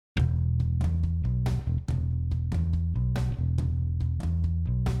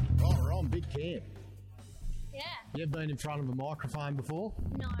meet Cam. Yeah. You ever been in front of a microphone before?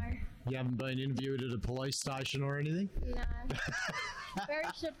 No. You haven't been interviewed at a police station or anything? No. Very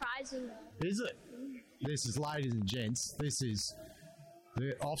surprising though. Is it? This is, ladies and gents, this is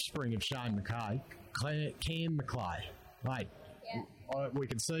the offspring of Shane McKay, Cam McClay. Mate, Yeah. we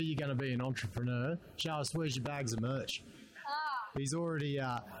can see you're going to be an entrepreneur. Show us, where's your bags of merch? Ah. He's already,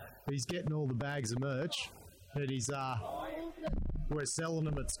 he's getting all the bags of merch, and he's, we're selling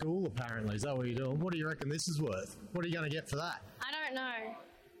them at school apparently. Is that what you're doing? What do you reckon this is worth? What are you going to get for that? I don't know.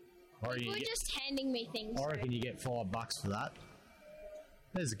 Or People are just handing me things. I reckon you get $5 for that.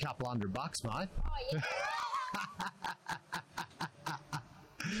 There's a couple $100, mate. Oh, yeah.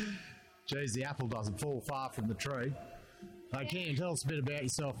 Geez, the apple doesn't fall far from the tree. Hey, Cam, tell us a bit about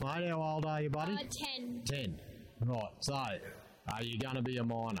yourself, mate. How old are you, buddy? 10. 10. Right, so, are you going to be a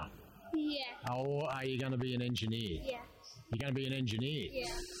miner? Yeah. Or are you going to be an engineer? Yeah. You're going to be an engineer? Yeah.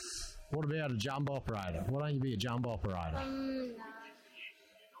 What about a jump operator? Why don't you be a jump operator? No.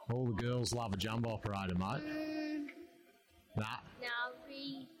 All the girls love a jump operator, mate. Nah, Now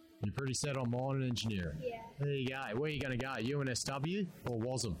we. you're pretty set on mining engineering. Yeah. There you go. Where are you going to go? UNSW or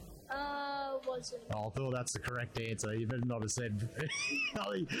WASM? Wasn't. Oh, I thought that's the correct answer. You better not have said...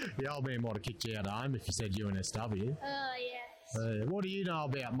 the old man might have kicked you out of home if you said UNSW. Yes. What do you know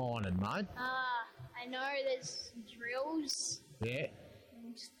about mining, mate? I know there's drills Yeah.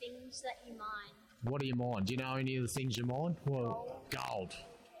 and things that you mine. What do you mine? Do you know any of the things you mine? Well, Gold. gold.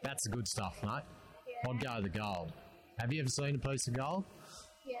 That's the good stuff, mate. Yeah. I'd go with the gold. Have you ever seen a piece of gold?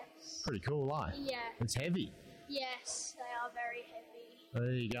 Yes. Pretty cool, eh? Yeah. It's heavy. Yes, they are very heavy.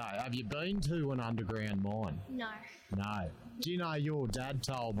 There you go. Have you been to an underground mine? No. No. Do you know your dad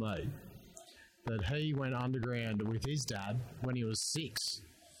told me that he went underground with his dad when he was 6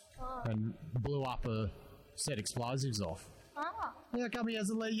 Oh. and blew up a set explosives off? Oh. How come he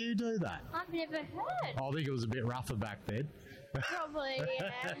hasn't let you do that? I've never heard. I think it was a bit rougher back then. Probably,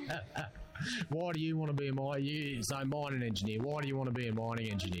 yeah. Why do you want to be a mining engineer? Why do you want to be a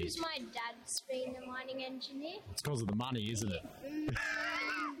mining engineer? Because my dad's been a mining engineer. It's because of the money, isn't it?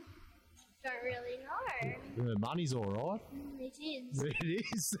 Don't really know. The money's all right. It is. It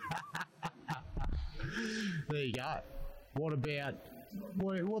is. There you go. What about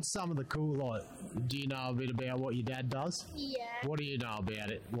what's some of the cool, like, do you know a bit about what your dad does? Yeah. What do you know about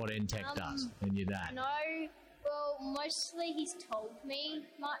it, what NTEC does, and your dad? No. Well, mostly he's told me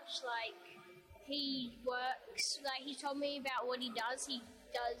much. Like, he works. Like, he told me about what he does. He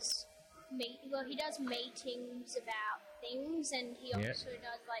does he does meetings about things, and he also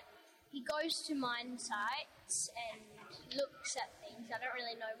does, like, he goes to mine sites and looks at things. I don't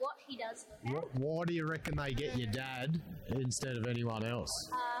really know what he does look at. Why do you reckon they get your dad instead of anyone else?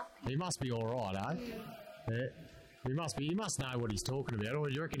 He must be all right, eh? Yeah. He must know what he's talking about, or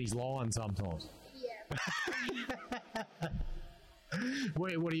do you reckon he's lying sometimes? Yeah.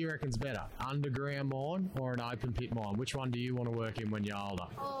 What do you reckon's better, underground mine or an open pit mine? Which one do you want to work in when you're older?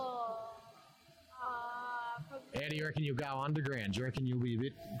 Probably. How do you reckon you'll go underground? Do you reckon you'll be a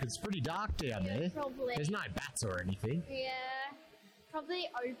bit... Because it's pretty dark down there. Probably. There's no bats or anything. Yeah. Probably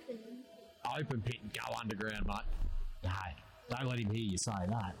open. Open pit and go underground, mate. No, don't let him hear you say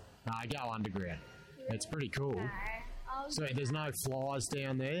that. No, go underground. It's pretty cool. So there's no flies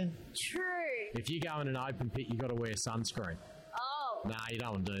down there? True. If you go in an open pit, you've got to wear sunscreen. Oh. No, you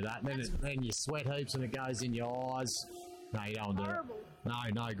don't want to do that. Then you sweat heaps and it goes in your eyes. No, you don't want to do Horrible.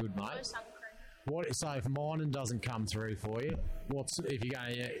 it. No good, No mate. sun cream. So if mining doesn't come through for you, if you're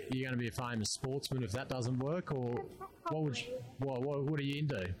going to be a famous sportsman if that doesn't work, or what are you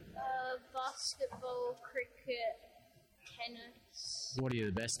into? Basketball, cricket, tennis. What are you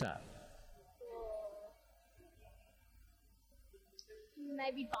the best at? Or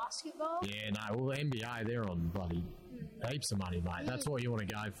maybe basketball. Yeah, no. Well, NBA, they're on bloody heaps of money, mate. That's what you want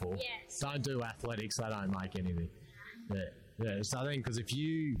to go for. Yes. Don't do athletics; they don't make anything. Yeah. So then, because if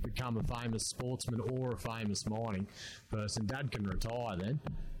you become a famous sportsman or a famous mining person, Dad can retire then,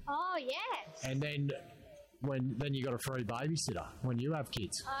 Oh yes. and then you got a free babysitter when you have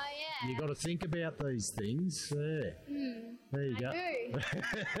kids. Oh yeah. You got to think about these things. Yeah. There you go. I do.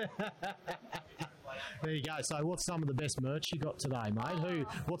 There you go. So, what's some of the best merch you got today, mate?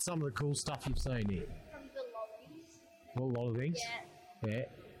 What's some of the cool stuff you've seen here? From the lollies. Well, a lot of things. Yeah. Yeah.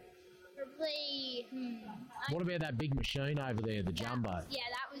 Probably. What about that big machine over there, the jumbo? Yeah,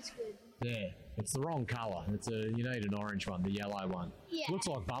 that was good. Yeah, it's the wrong colour. You need an orange one, the yellow one. Yeah. Looks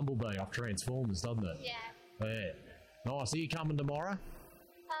like Bumblebee off Transformers, doesn't it? Yeah. Yeah. Nice. Are you coming tomorrow?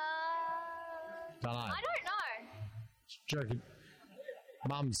 Don't know. I don't know. Do you reckon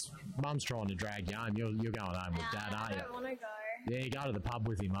Mum's trying to drag you home. You're going home with Dad, I aren't don't you? want to go. Yeah, you go to the pub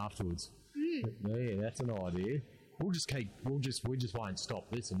with him afterwards. Yeah, that's an idea. We just won't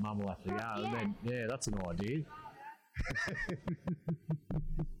stop this, and Mum will have to go. Yeah. And then, yeah, that's an idea.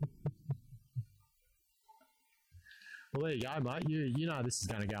 Well, there you go, mate. You know this is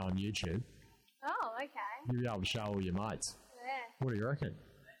going to go on YouTube. Oh, okay. You'll be able to show all your mates. Yeah. What do you reckon?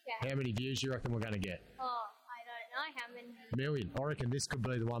 Yeah. How many views do you reckon we're going to get? Oh, I don't know how many. Million. I reckon this could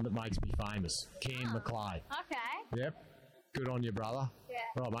be the one that makes me famous. Cam McClay. Okay. Yep. Good on you, brother.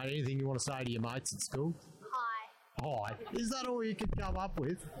 Yeah. Right, mate. Anything you want to say to your mates at school? Hi. Hi. Is that all you could come up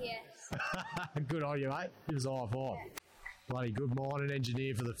with? Yes. Good on you, mate. Give us a high five. Bloody good mining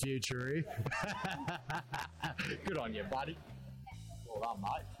engineer for the future here. Good on you, buddy. Well done,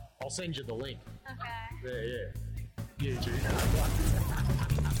 mate. I'll send you the link. Okay. Yeah. YouTube.